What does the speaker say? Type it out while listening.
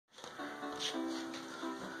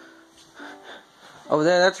Over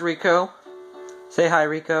there, that's Rico. Say hi,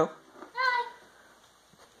 Rico. Hi.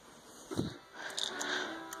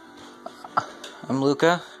 I'm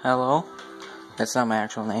Luca. Hello. That's not my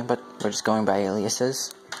actual name, but we're just going by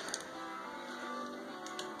aliases.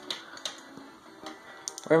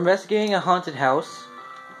 We're investigating a haunted house.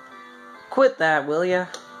 Quit that, will ya?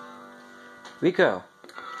 Rico.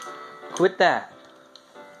 Quit that.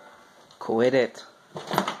 Quit it.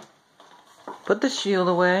 Put the shield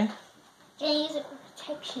away. Gonna use it for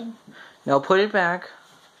protection. No, put it back.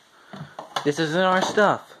 This isn't our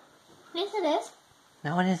stuff. Yes, it is.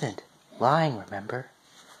 No, it isn't. Lying, remember?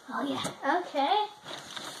 Oh, yeah. Okay.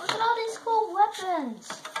 Look at all these cool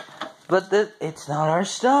weapons. But it's not our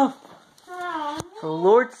stuff. Oh, For the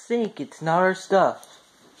Lord's sake, it's not our stuff.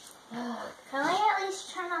 Can I at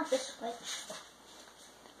least turn off this switch?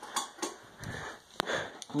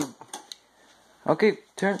 Okay,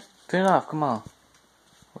 turn it off. Come on.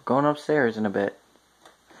 We're going upstairs in a bit.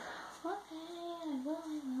 Okay, I will.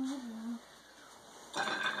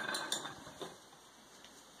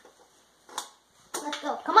 Let's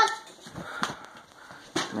go. Come on.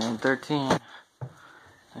 9, 13,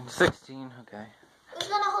 and 16. Okay. Who's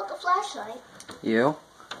gonna hold the flashlight? You?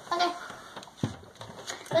 Okay.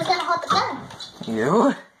 Who's gonna hold the gun?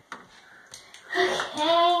 You? Okay, I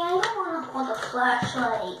don't wanna hold the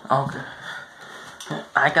flashlight. Okay.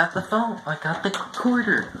 I got the phone. I got the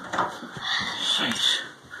recorder. Sheesh.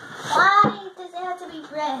 Why does it have to be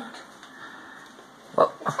red?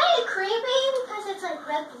 Well, It's kind of creepy because it's like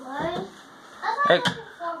red blood. That's what Hey.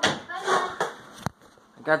 I'm looking for. Bye-bye.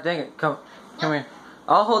 God dang it. Come here.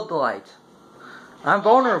 I'll hold the light. I'm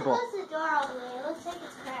vulnerable. Close the door all the way. It looks like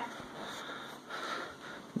it's cracked.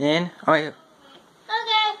 In? Oh, yeah.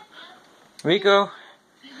 Okay. Rico.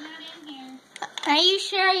 Are you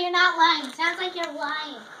sure you're not lying? Sounds like you're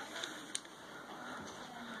lying.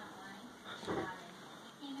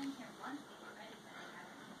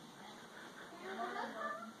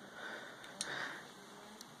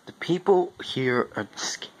 The people here are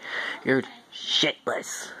scared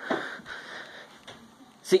shitless.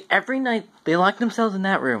 See, every night they lock themselves in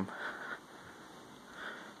that room.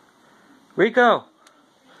 Rico!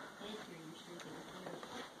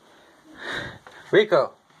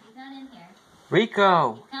 Rico! He's not in here.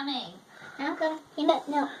 Rico! He's coming. I'm coming.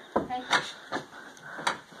 No. Okay.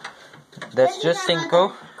 That's just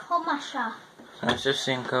Cinco. Comasha. That's just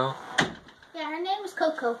Cinco. Yeah, her name is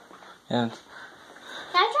Coco. And Can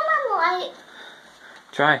I turn on the light?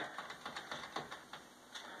 try.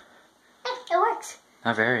 It works.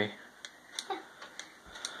 Not very.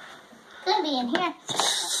 Gonna be in here.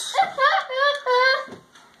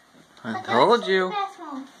 I told you.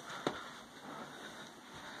 Bathroom.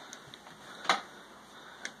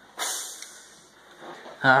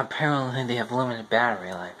 Apparently they have limited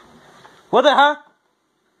battery life. What the heck?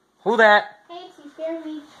 Who that? Hey, she's scared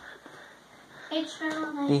me. Hey, turn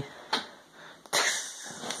on the light.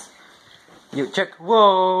 You check.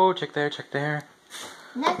 Whoa! Check there. Check there.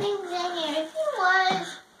 Nothing's in here. If he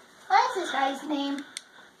was, what's this guy's name?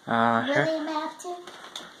 Sure. William Afton.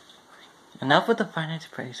 Enough with the finance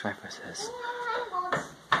praise references.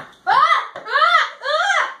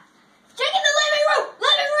 Check in the living room!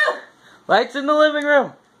 Living room! Lights in the living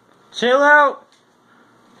room. Chill out.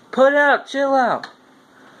 Put out. Chill out.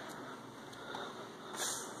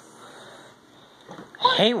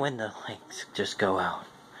 I hate when the lights just go out.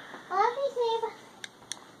 Let me see.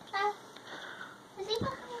 Is he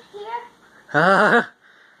behind here?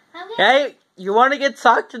 Okay. Hey, you want to get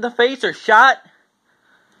socked in the face or shot?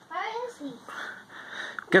 Where is he?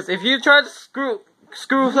 Because if you try to screw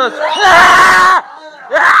us.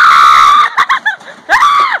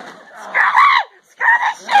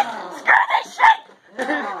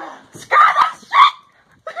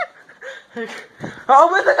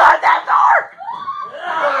 Open the goddamn door!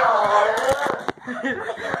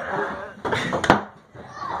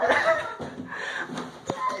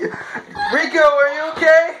 Rico, are you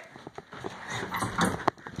okay?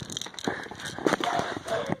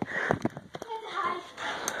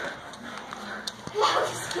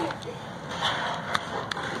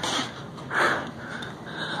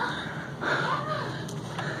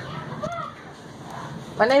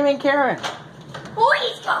 My name ain't Karen. Oh,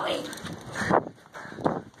 he's coming!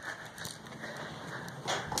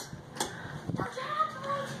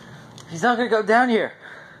 He's not gonna go down here.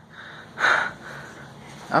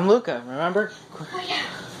 I'm Luca, remember? Oh, yeah.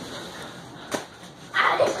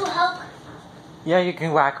 This will help. Yeah, you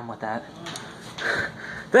can whack him with that.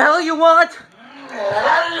 The hell you want?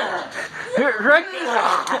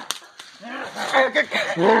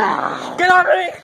 Get on me!